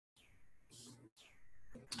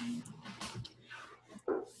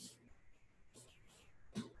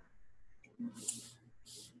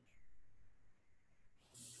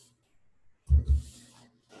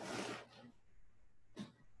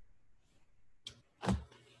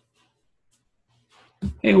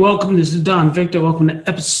Hey, welcome. This is Don Victor. Welcome to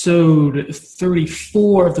episode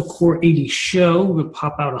 34 of the CORE80 show. We'll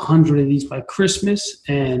pop out 100 of these by Christmas.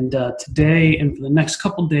 And today and for the next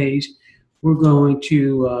couple days, we're going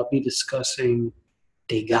to be discussing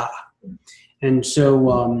Degas. And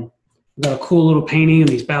so we've got a cool little painting of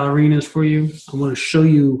these ballerinas for you. I want to show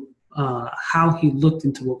you how he looked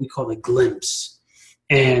into what we call a glimpse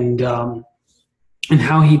and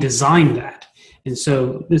how he designed that. And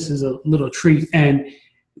so this is a little treat. And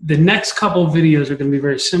the next couple of videos are going to be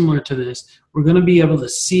very similar to this. We're going to be able to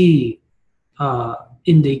see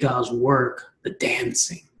in Degas' work the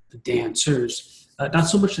dancing, the dancers. Not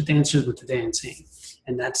so much the dancers, but the dancing.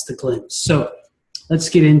 And that's the glimpse. So let's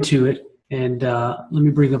get into it. And let me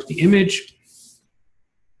bring up the image.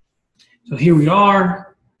 So here we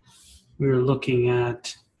are. We're looking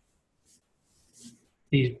at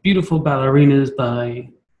these beautiful ballerinas by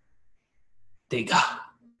Degas.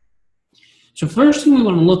 So first thing we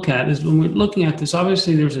want to look at is when we're looking at this,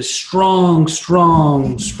 obviously there's a strong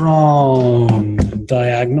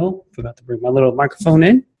diagonal. Forgot to bring my little microphone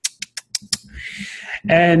in.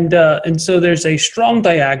 And so there's a strong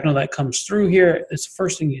diagonal that comes through here. It's the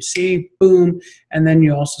first thing you see, boom. And then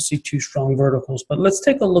you also see two strong verticals. But let's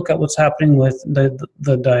take a look at what's happening with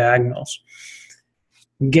the diagonals.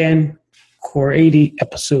 Again, CORE80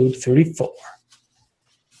 episode 34.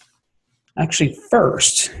 Actually,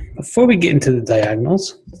 first, before we get into the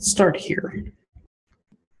diagonals, let's start here.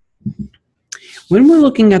 When we're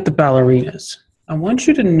looking at the ballerinas, I want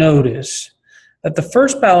you to notice that the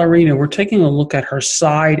first ballerina, we're taking a look at her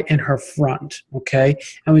side and her front, okay?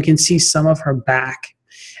 And we can see some of her back.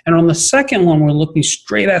 And on the second one, we're looking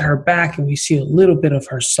straight at her back and we see a little bit of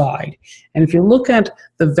her side. And if you look at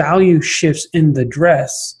the value shifts in the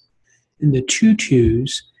dress, in the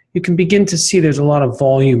tutus, you can begin to see there's a lot of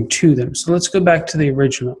volume to them. So let's go back to the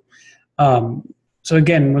original. So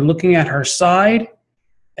again, we're looking at her side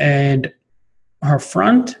and her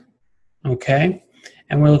front, okay?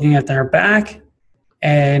 And we're looking at her back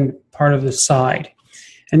and part of the side.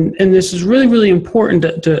 And this is really, really important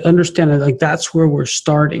to understand that, like, that's where we're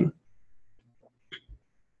starting.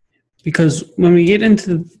 Because when we get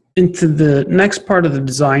into the next part of the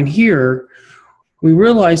design here, we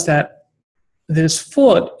realize that this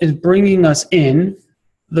foot is bringing us in,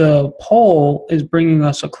 the pole is bringing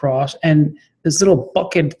us across, and this little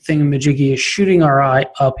bucket thingamajiggy is shooting our eye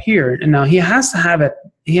up here. And now he has to have it.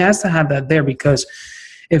 He has to have that there, because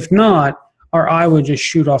if not, our eye would just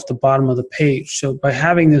shoot off the bottom of the page. So by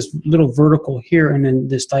having this little vertical here and then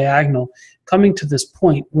this diagonal coming to this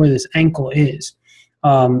point where this ankle is,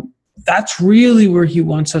 that's really where he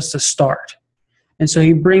wants us to start. And so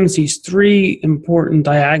he brings these three important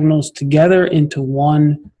diagonals together into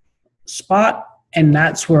one spot, and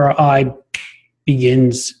that's where our eye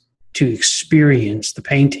begins to experience the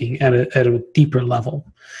painting at a deeper level.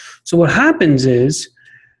 So what happens is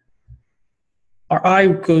our eye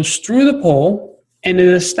goes through the pole, and it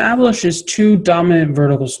establishes two dominant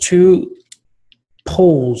verticals, two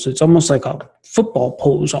poles. It's almost like a football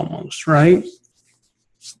pose almost, right?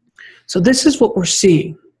 So this is what we're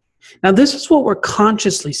seeing. Now, this is what we're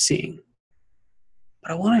consciously seeing,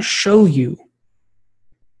 but I want to show you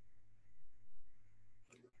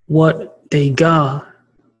what Degas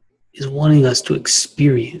is wanting us to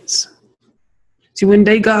experience. See, when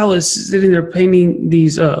Degas was sitting there painting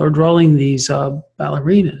these or drawing these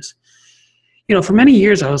ballerinas, you know, for many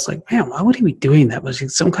years I was like, man, why would he be doing that? Was he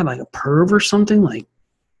some kind of like a perv or something, like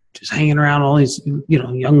just hanging around all these, you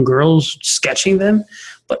know, young girls, sketching them?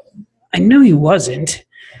 But I knew he wasn't.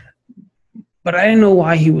 But I didn't know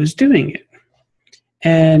why he was doing it.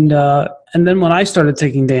 And then when I started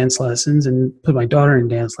taking dance lessons and put my daughter in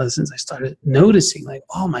dance lessons, I started noticing, like,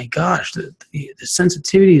 oh my gosh, the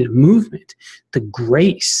sensitivity, the movement, the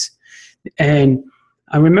grace. And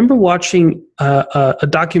I remember watching a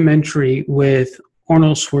documentary with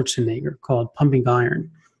Arnold Schwarzenegger called Pumping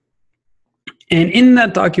Iron. And in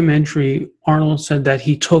that documentary, Arnold said that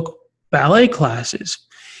he took ballet classes.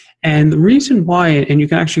 And the reason why, and you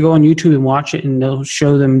can actually go on YouTube and watch it, and they'll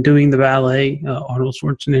show them doing the ballet. Arnold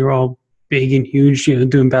Schwarzenegger, all big and huge, you know,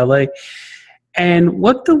 doing ballet. And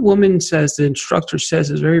what the woman says, the instructor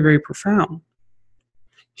says, is very, very profound.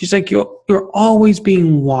 She's like, you're always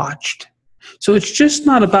being watched. So it's just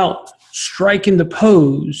not about striking the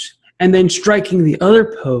pose and then striking the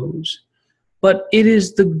other pose, but it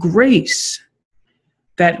is the grace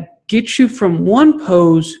that get you from one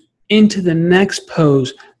pose into the next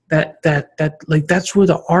pose. That's where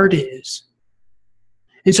the art is.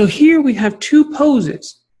 And so here we have two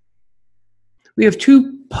poses. We have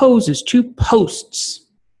two poses, two posts.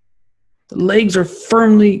 The legs are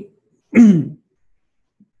firmly,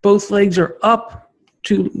 both legs are up,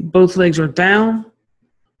 both legs are down.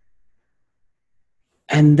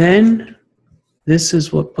 And then this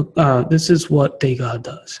is what Degas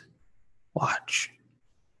does. Watch.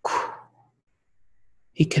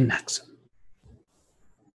 He connects them.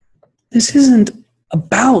 This isn't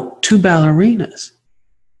about two ballerinas.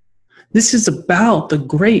 This is about the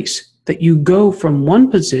grace that you go from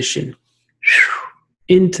one position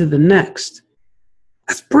into the next.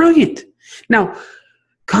 That's brilliant. Now,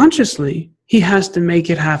 consciously, he has to make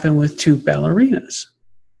it happen with two ballerinas.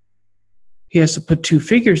 He has to put two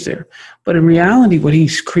figures there. But in reality, what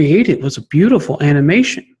he's created was a beautiful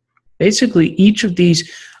animation. Basically, each of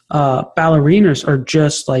these ballerinas are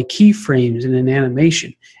just like keyframes in an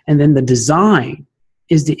animation. And then the design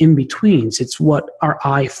is the in-betweens. It's what our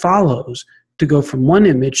eye follows to go from one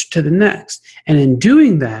image to the next. And in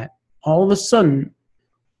doing that, all of a sudden,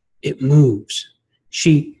 it moves.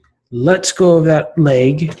 She lets go of that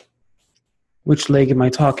leg. Which leg am I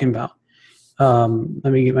talking about?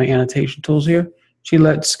 Let me get my annotation tools here. She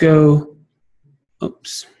lets go,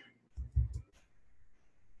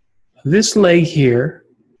 this leg here,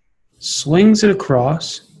 swings it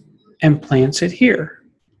across, and plants it here.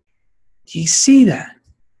 Do you see that?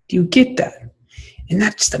 Do you get that? Isn't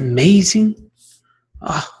that just amazing?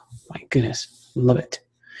 Oh, my goodness. Love it.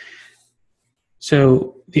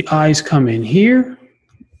 So the eyes come in here.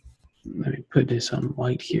 Let me put this on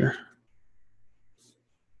white here.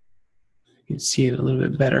 You can see it a little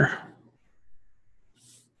bit better.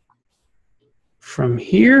 From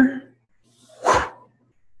here,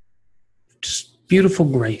 just beautiful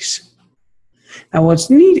grace. Now what's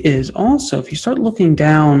neat is also, if you start looking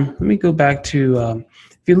down, let me go back to,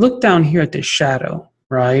 if you look down here at the shadow,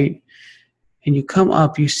 right? And you come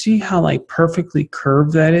up, you see how like perfectly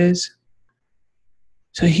curved that is?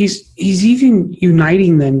 So he's even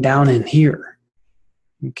uniting them down in here,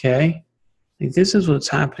 okay? Like this is what's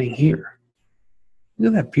happening here.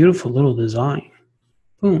 Look at that beautiful little design.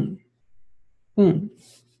 Boom, boom.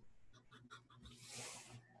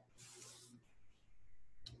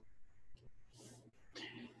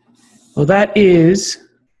 Well, that is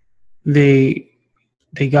the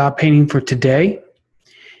Degas painting for today.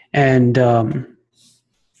 And I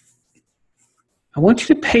want you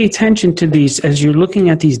to pay attention to these as you're looking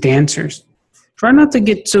at these dancers. Try not to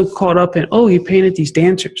get so caught up in, oh, he painted these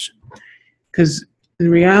dancers. Because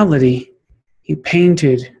in reality, he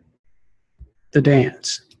painted the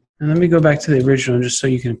dance. And let me go back to the original just so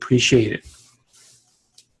you can appreciate it.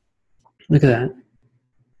 Look at that.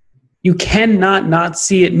 You cannot not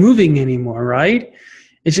see it moving anymore, right?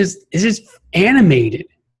 It's just animated.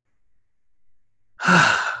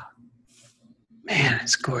 Man,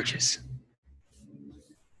 it's gorgeous.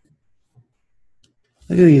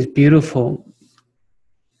 Look at these beautiful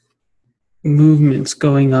movements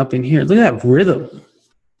going up in here. Look at that rhythm.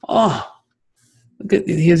 Oh, look at,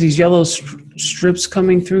 he has these yellow strips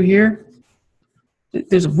coming through here.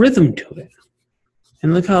 There's a rhythm to it.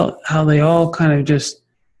 And look how they all kind of just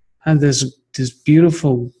have this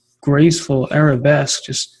beautiful, graceful arabesque.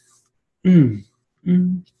 Just,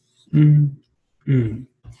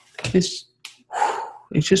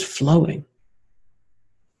 It's just flowing.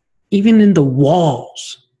 Even in the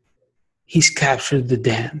walls, he's captured the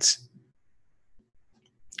dance.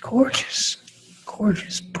 Gorgeous,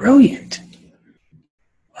 gorgeous, brilliant.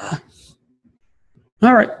 Wow.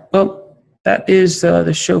 All right, well, that is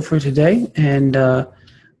the show for today. And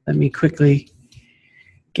let me quickly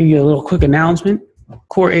give you a little quick announcement.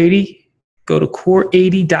 CORE80, go to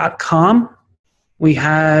CORE80.com. We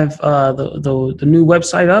have the new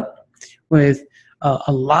website up with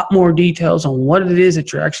a lot more details on what it is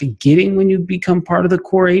that you're actually getting when you become part of the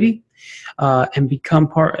CORE80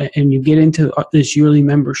 and you get into this yearly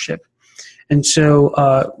membership. And so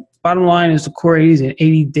bottom line is the CORE80 is an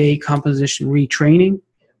 80-day composition retraining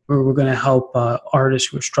where we're going to help artists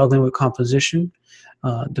who are struggling with composition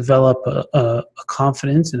develop a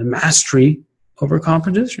confidence and a mastery over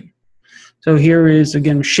composition. So here is,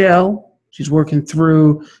 again, Michelle. She's working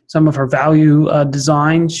through some of her value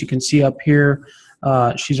designs. You can see up here,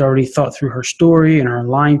 she's already thought through her story and her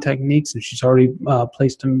line techniques, and she's already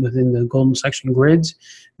placed them within the golden section grids.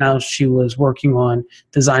 Now she was working on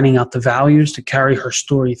designing out the values to carry her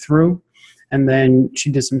story through. And then she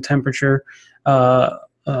did some temperature,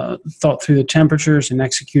 thought through the temperatures and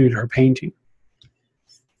executed her painting.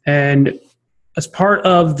 And as part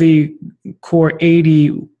of the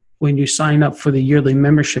CORE80, when you sign up for the yearly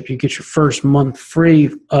membership, you get your first month free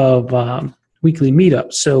of weekly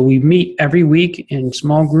meetups. So we meet every week in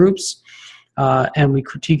small groups, and we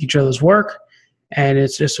critique each other's work. And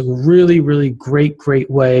it's just a really, really great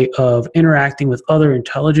way of interacting with other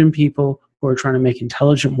intelligent people who are trying to make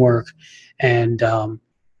intelligent work. And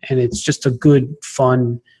it's just a good,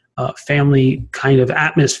 fun, family kind of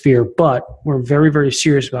atmosphere. But we're very, very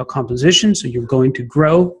serious about composition. So you're going to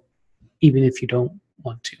grow even if you don't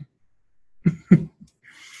want to.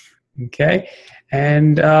 Okay.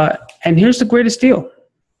 And here's the greatest deal.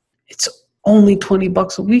 It's only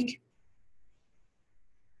 $20 a week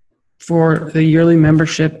for the yearly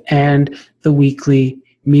membership and the weekly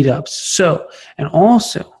meetups. So, and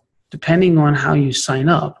also, depending on how you sign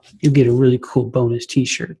up, you get a really cool bonus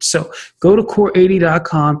t-shirt. So go to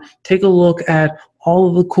core80.com, take a look at all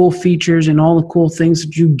of the cool features and all the cool things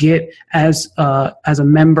that you get as a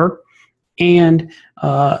member, and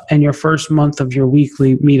your first month of your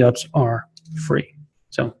weekly meetups are free.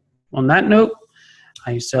 So on that note,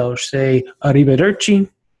 I shall say arrivederci,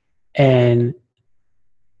 and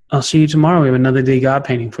I'll see you tomorrow. We have another Degas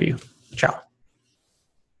painting for you. Ciao.